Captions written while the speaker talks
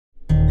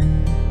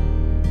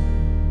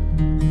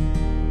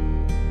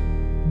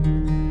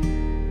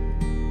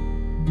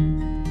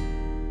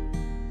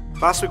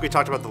Last week we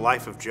talked about the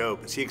life of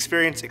Job as he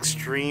experienced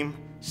extreme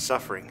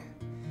suffering.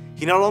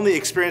 He not only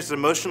experienced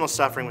emotional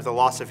suffering with the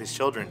loss of his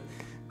children,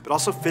 but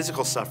also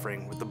physical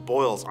suffering with the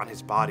boils on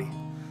his body.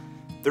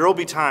 There will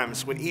be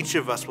times when each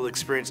of us will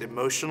experience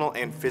emotional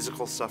and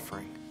physical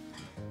suffering,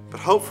 but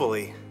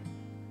hopefully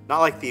not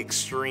like the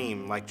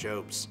extreme like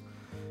Job's.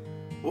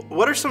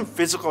 What are some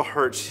physical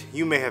hurts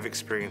you may have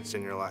experienced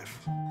in your life?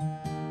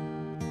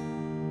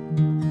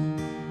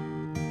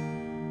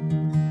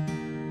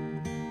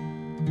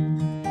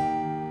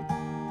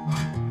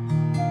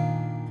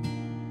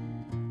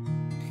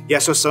 Yeah,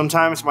 so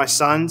sometimes my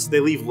sons, they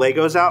leave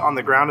Legos out on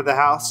the ground of the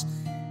house,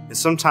 and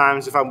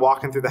sometimes if I'm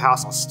walking through the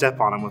house, I'll step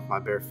on them with my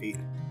bare feet.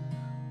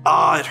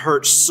 It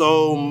hurts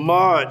so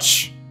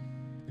much.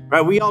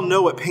 Right? We all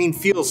know what pain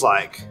feels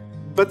like,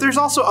 but there's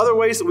also other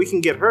ways that we can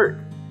get hurt.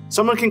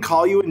 Someone can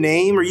call you a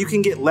name, or you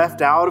can get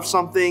left out of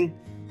something.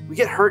 We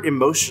get hurt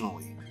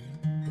emotionally.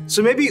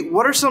 So maybe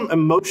what are some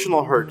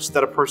emotional hurts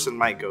that a person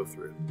might go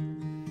through?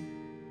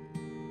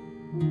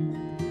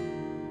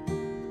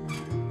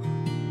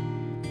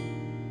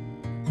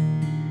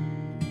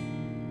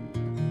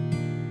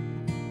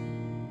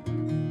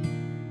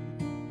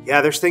 Yeah,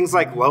 there's things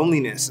like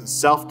loneliness and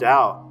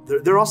self-doubt.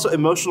 There are also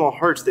emotional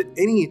hurts that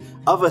any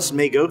of us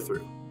may go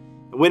through.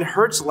 And when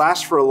hurts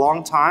last for a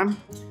long time,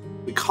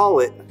 we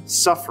call it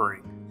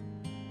suffering.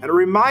 And it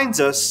reminds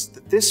us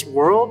that this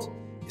world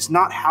is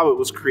not how it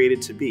was created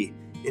to be.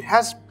 It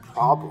has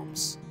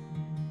problems.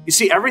 You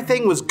see,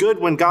 everything was good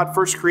when God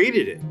first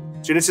created it.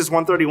 Genesis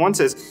 1:31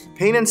 says,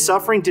 "Pain and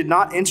suffering did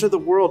not enter the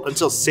world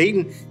until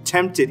Satan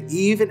tempted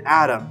Eve and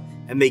Adam,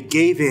 and they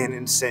gave in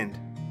and sinned."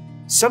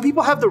 Some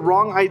people have the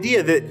wrong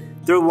idea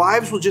that their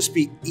lives will just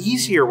be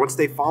easier once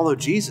they follow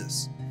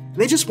Jesus. And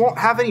they just won't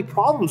have any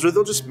problems, or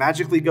they'll just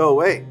magically go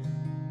away.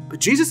 But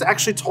Jesus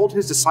actually told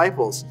his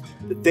disciples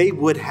that they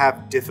would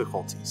have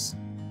difficulties.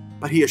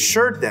 But he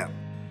assured them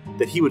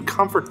that he would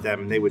comfort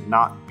them and they would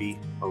not be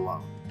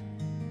alone.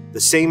 The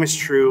same is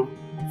true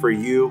for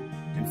you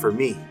and for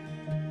me.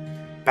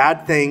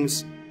 Bad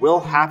things will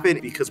happen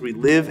because we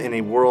live in a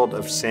world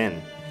of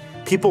sin.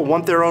 People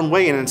want their own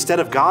way and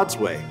instead of God's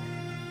way.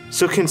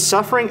 So can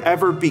suffering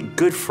ever be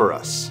good for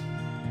us?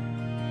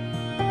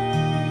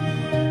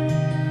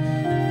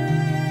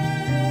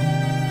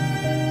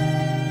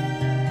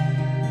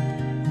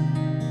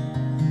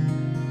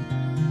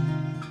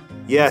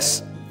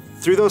 Yes,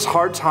 through those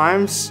hard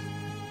times,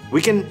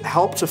 we can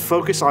help to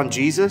focus on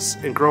Jesus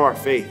and grow our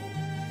faith.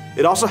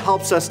 It also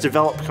helps us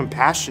develop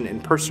compassion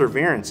and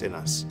perseverance in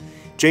us.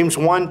 James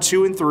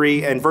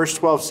 1:2-3 and verse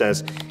 12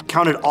 says,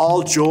 "Count it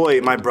all joy,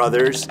 my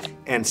brothers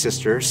and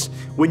sisters,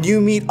 when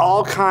you meet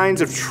all kinds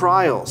of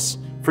trials,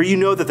 for you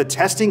know that the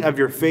testing of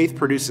your faith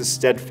produces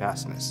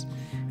steadfastness."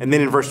 And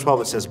then in verse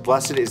 12 it says,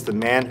 "Blessed is the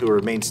man who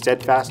remains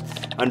steadfast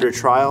under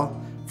trial,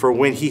 for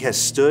when he has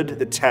stood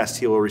the test,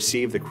 he will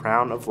receive the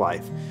crown of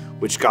life,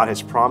 which God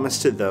has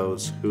promised to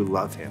those who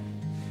love him."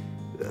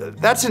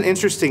 That's an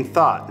interesting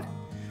thought.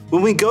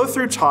 When we go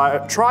through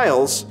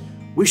trials,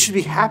 we should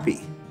be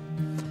happy.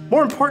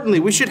 More importantly,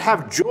 we should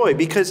have joy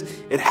because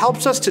it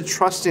helps us to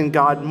trust in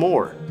God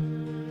more.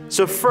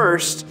 So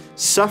first,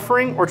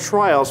 suffering or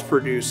trials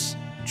produce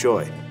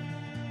joy.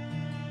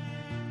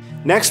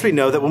 Next, we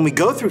know that when we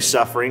go through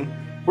suffering,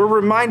 we're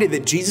reminded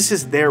that Jesus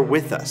is there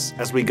with us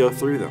as we go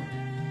through them.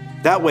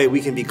 That way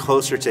we can be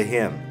closer to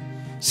him.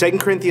 2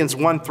 Corinthians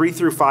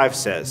 1:3-5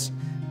 says,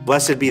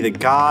 "Blessed be the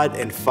God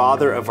and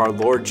Father of our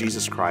Lord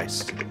Jesus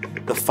Christ,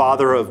 the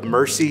Father of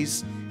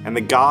mercies and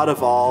the God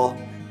of all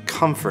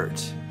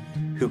comfort,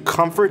 who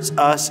comforts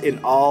us in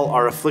all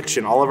our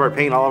affliction," all of our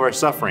pain, all of our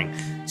suffering,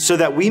 "so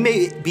that we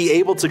may be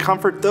able to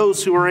comfort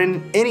those who are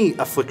in any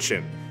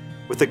affliction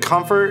with the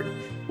comfort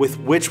with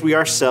which we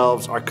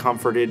ourselves are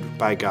comforted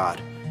by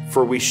God.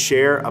 For we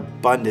share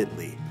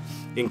abundantly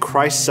in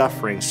Christ's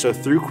suffering, so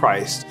through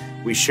Christ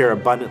we share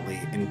abundantly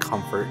in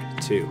comfort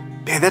too."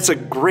 Man, that's a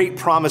great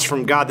promise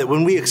from God that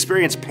when we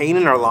experience pain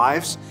in our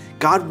lives,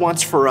 God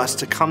wants for us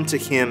to come to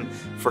him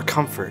for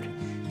comfort.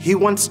 He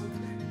wants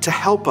to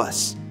help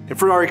us and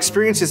for our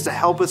experiences to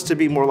help us to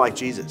be more like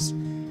Jesus.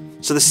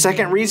 So the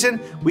second reason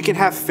we can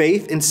have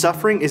faith in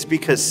suffering is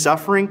because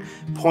suffering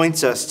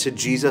points us to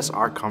Jesus,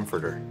 our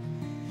comforter.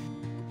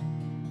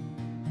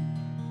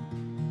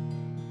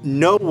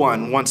 No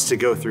one wants to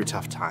go through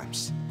tough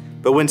times,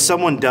 but when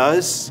someone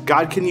does,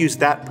 God can use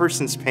that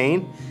person's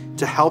pain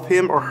to help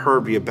him or her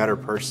be a better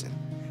person,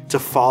 to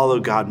follow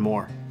God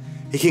more.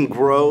 He can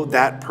grow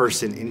that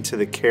person into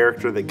the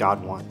character that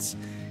God wants.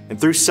 And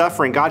through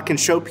suffering, God can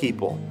show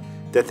people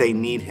that they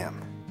need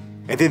him.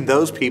 And then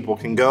those people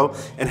can go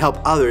and help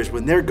others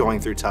when they're going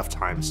through tough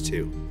times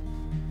too.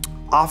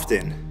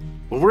 Often,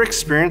 when we're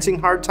experiencing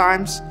hard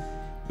times,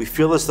 we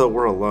feel as though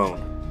we're alone.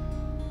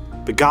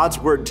 But God's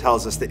word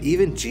tells us that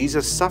even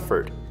Jesus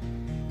suffered.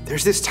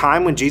 There's this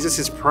time when Jesus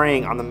is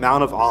praying on the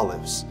Mount of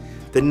Olives,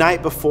 the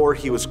night before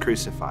he was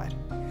crucified.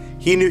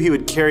 He knew he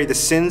would carry the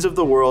sins of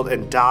the world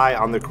and die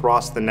on the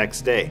cross the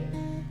next day.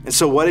 And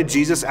so what did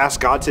Jesus ask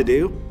God to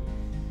do?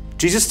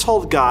 Jesus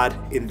told God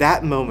in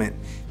that moment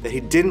that he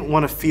didn't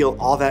want to feel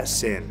all that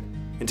sin,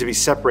 and to be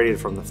separated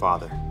from the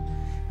Father.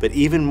 But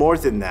even more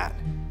than that,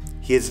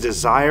 his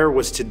desire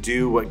was to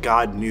do what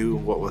God knew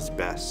what was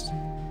best.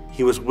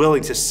 He was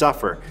willing to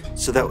suffer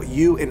so that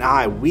you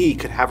and we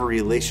could have a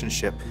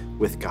relationship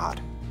with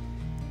God.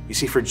 You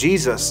see, for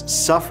Jesus,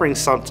 suffering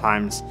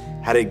sometimes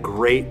had a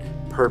great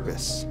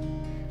purpose.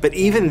 But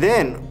even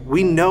then,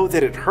 we know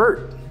that it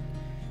hurt.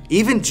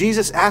 Even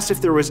Jesus asked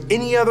if there was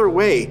any other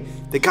way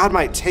that God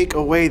might take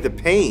away the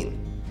pain.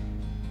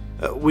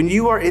 When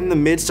you are in the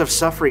midst of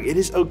suffering, it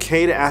is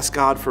okay to ask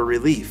God for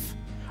relief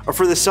or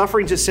for the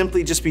suffering to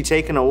simply just be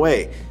taken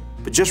away.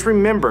 But just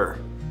remember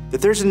that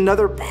there's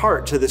another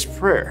part to this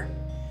prayer.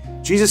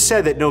 Jesus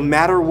said that no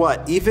matter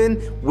what,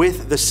 even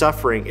with the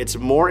suffering, it's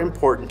more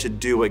important to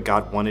do what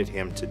God wanted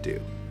him to do.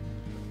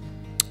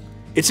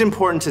 It's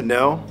important to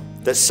know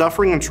that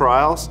suffering and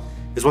trials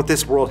is what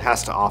this world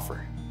has to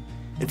offer.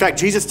 In fact,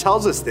 Jesus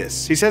tells us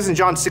this. He says in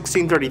John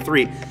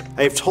 16:33,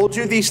 I have told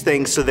you these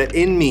things so that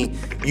in me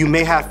you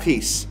may have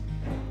peace.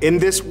 In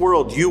this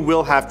world you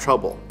will have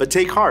trouble, but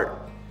take heart.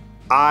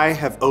 I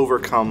have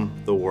overcome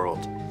the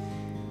world.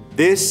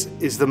 This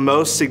is the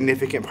most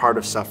significant part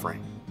of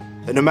suffering.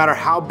 That no matter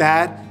how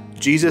bad,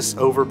 Jesus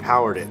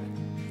overpowered it.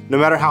 No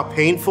matter how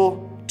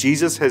painful,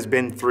 Jesus has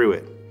been through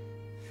it.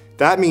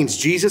 That means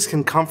Jesus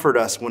can comfort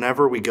us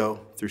whenever we go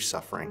through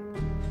suffering.